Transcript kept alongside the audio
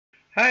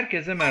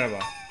Herkese merhaba.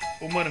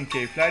 Umarım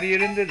keyifler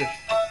yerindedir.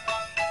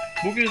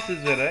 Bugün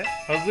sizlere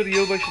hazır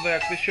yılbaşı da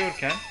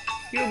yaklaşıyorken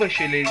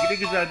yılbaşı ile ilgili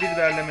güzel bir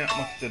derleme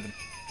yapmak istedim.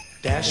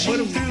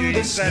 Umarım videoyu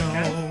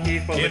izlerken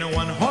keyif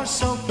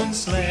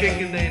alırsınız. Bu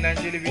şekilde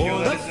eğlenceli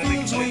videolar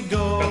izlemek için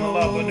kanala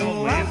abone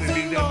olmayı ve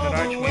bildirimleri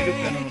açmayı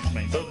lütfen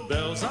unutmayın.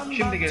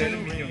 Şimdi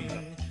gelelim videomuza.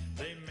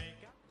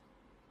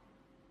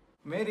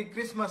 Merry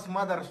Christmas,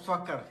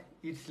 motherfucker.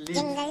 It's lit.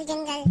 Jingle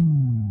jingle.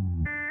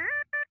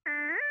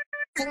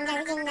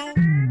 Jingle jingle.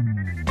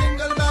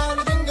 Jingle bell,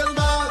 jingle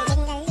bell.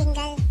 Jingle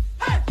jingle.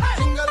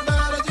 Jingle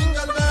bell,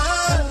 jingle bell.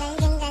 Jingle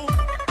jingle.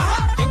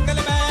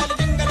 Jingle bell,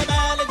 jingle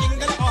bell,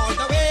 jingle all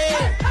the way.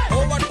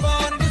 Oh, what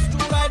fun it is to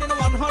ride in a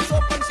one-horse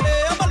open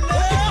sleigh.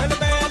 Jingle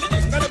bell,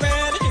 jingle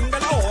bell,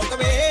 jingle all the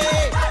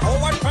way. Oh,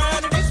 what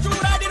fun it is to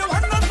ride in a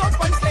one-horse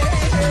open sleigh.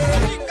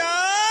 Jingle.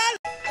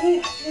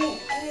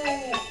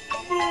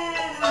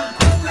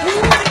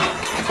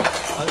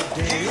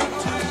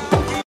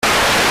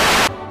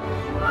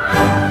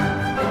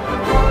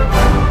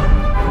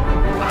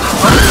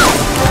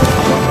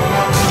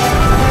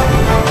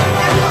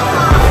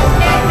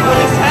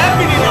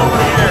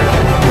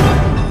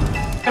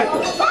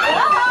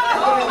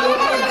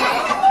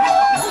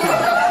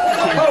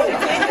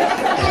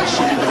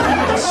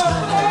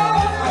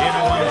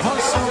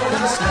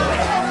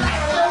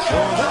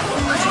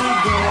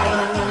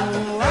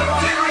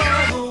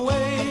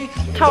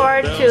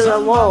 Toward to the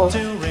wall.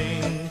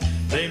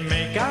 They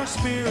make our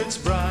spirits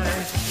bright.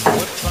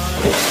 What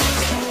fun it is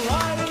to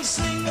ride and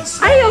sing a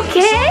Are you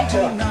okay?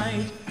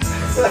 tonight.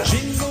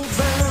 Jingle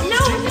bells, No,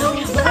 jingle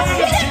no,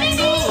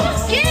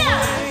 bells, get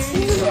out!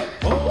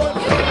 oh, what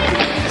fun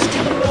it is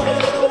to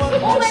ride in a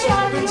one-horse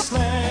open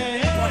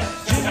sleigh.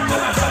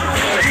 Jingle bells,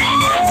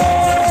 jingle bells,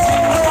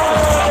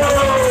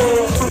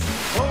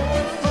 oh,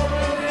 what fun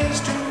it is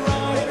to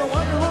ride in a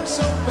one-horse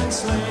open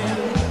sleigh.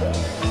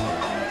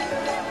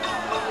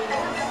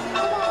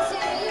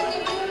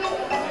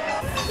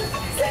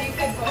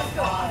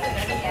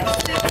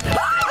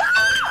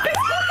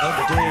 A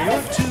day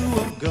or two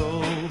ago,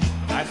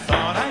 I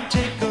thought I'd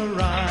take a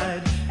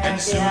ride, and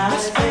soon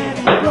this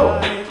fairy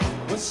bride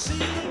was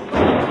seated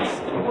by my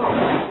side.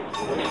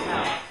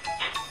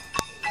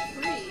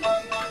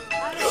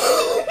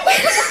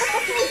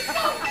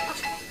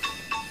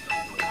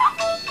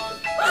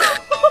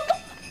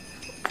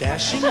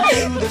 Dashing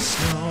through the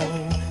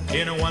snow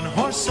in a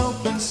one-horse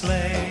open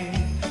sleigh,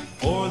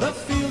 o'er the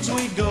fields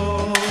we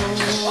go,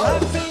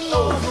 laughing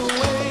all the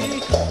way.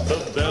 The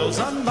bells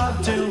on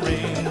bobtail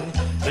ring,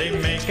 they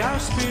make our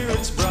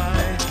spirits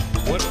bright.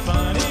 What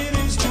fun it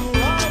is to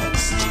ride and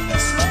sing a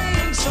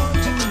sleighing song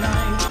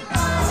tonight.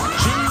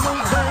 Jingle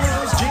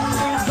bells,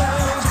 jingle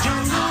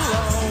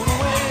all the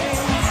way.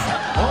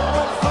 Oh,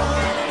 what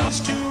fun it is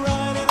to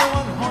ride in a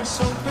one-horse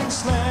open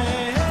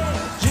sleigh.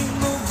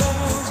 Jingle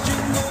bells,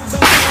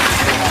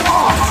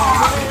 all the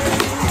way.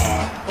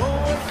 Oh,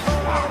 what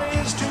fun it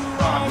is to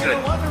ride in a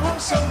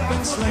one-horse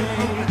open sleigh.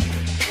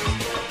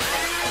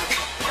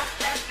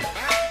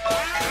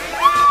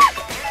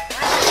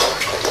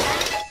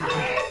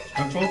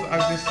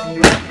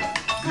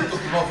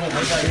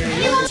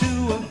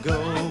 Two ago,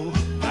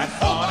 I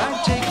thought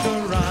I'd take a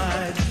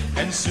ride,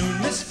 and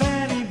soon Miss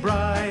Fanny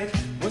Bride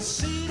was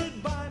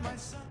seated by my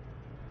side.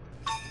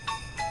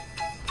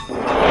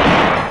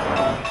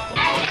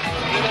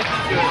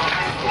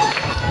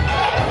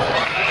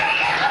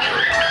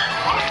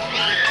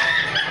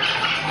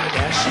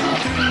 Dashing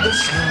through the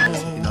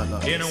snow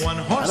in a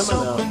one-horse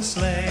open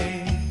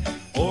sleigh,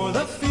 o'er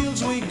the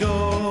fields we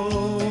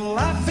go,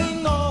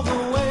 laughing all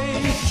the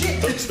way.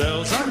 The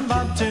bells on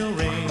bobtail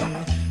ring,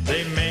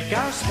 they make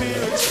our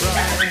spirits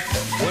bright.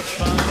 What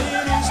fun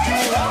it is to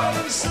ride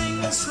and sing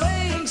a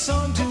sleighing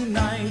song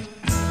tonight.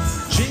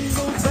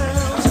 Jingle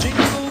bells,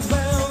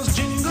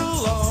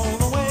 jingle all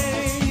the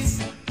way.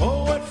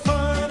 Oh, what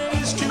fun it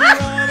is to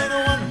ride in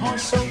a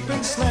one-horse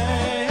open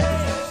sleigh.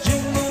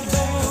 Jingle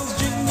bells,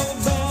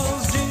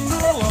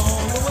 jingle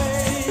all the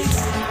way.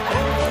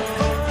 Oh, what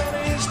fun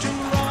it is to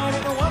ride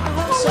in a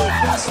one-horse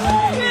open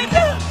sleigh.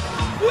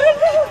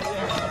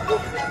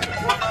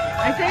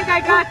 I think I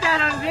got that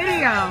on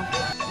video.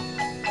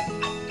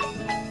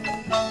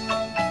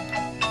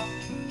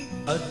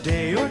 A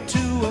day or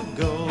two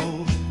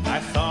ago, I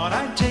thought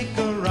I'd take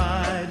a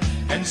ride,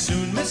 and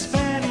soon Miss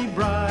Fanny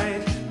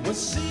Bride was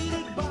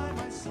seated by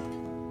my side.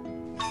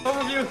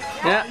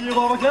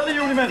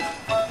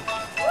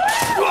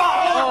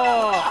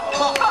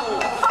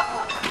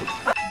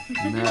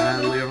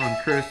 Natalie on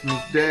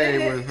Christmas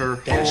Day with her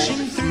Dashing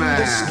Hulk through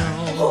the smash.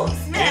 snow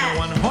in a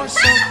one-horse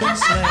open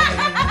sleigh,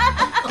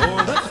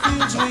 o'er the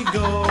fields we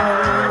go,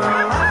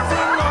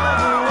 laughing all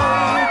the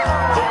way.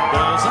 The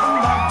bells on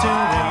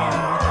bobtail ring,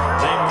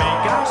 they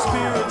make our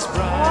spirits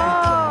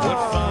bright. What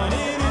fun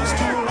it is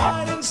to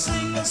ride and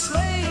sing a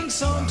sleighing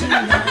song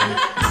tonight.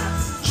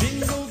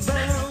 Jingle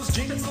bells,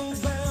 jingle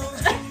bells,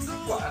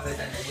 jingle.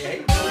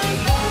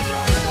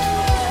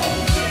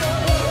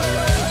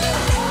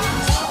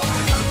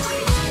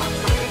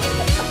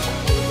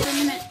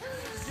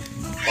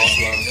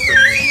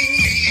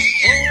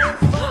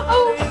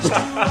 Oh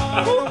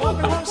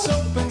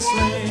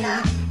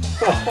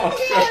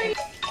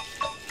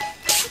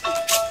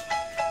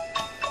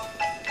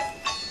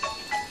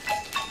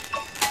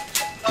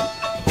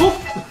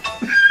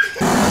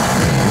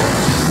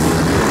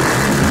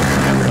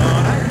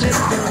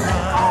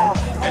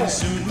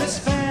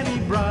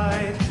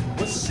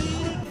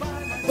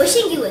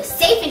Wishing you a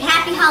safe and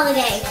happy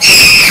holiday.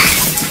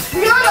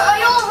 Rihanna, are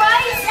you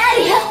alright?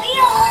 Daddy, help me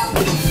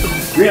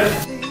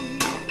out.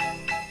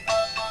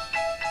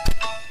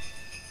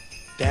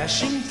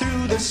 Dashing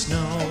through the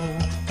snow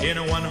in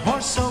a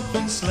one-horse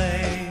open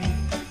sleigh,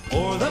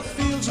 o'er the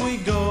fields we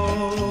go,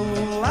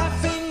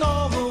 laughing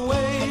all the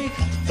way.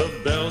 The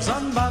bells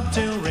on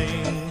bobtail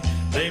ring,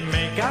 they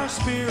make our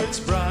spirits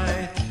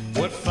bright.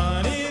 What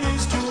fun it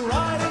is to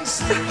ride and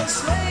sing a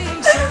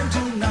sleighing song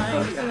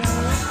tonight.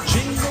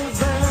 Jingle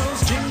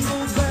bells,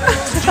 jingle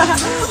bells,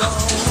 jingle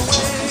all the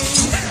way.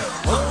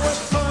 Oh, what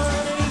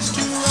fun it is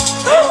to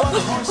ride in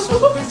a one-horse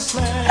open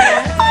sleigh.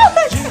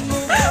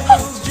 Jingle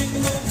bells,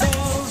 jingle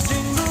bells,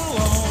 jingle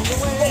all the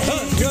way.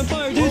 You're on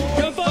fire, dude.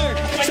 You're on fire.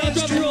 Stop,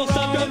 drop, and roll.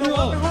 Stop, drop, and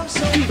roll.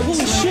 Dude,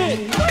 holy shit.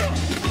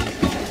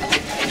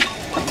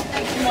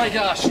 Oh my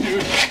gosh,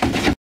 dude.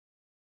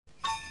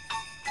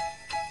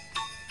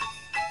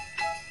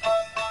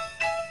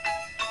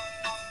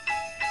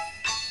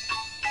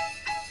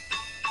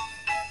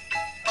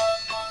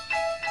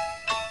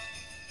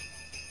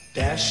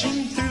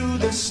 Dashing through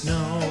the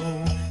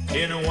snow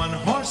in a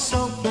one-horse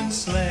open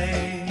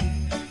sleigh,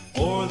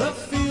 o'er the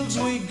fields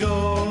we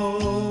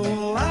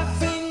go,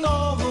 laughing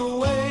all the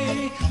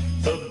way.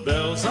 The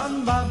bells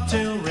on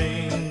bobtail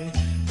ring,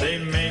 they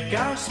make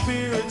our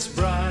spirits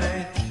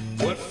bright.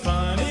 What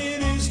fun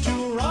it is to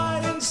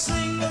ride and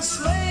sing a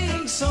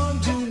sleighing song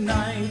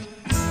tonight.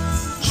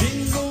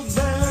 Jingle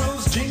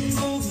bells,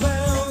 jingle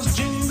bells,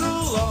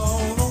 jingle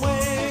all the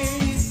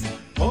way.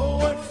 Oh,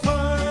 what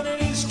fun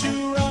it is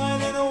to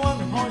ride in a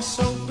one-horse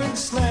open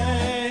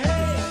sleigh.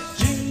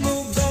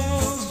 Jingle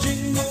bells,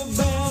 jingle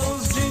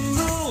bells,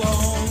 jingle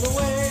all the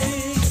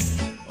way.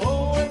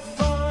 Oh, what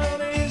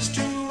fun it is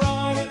to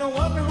ride in a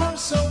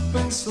one-horse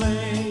open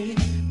sleigh.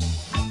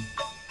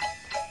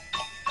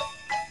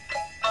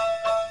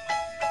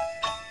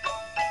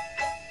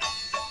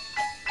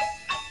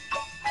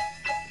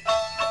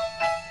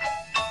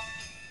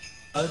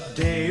 A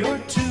day or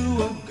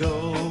two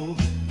ago,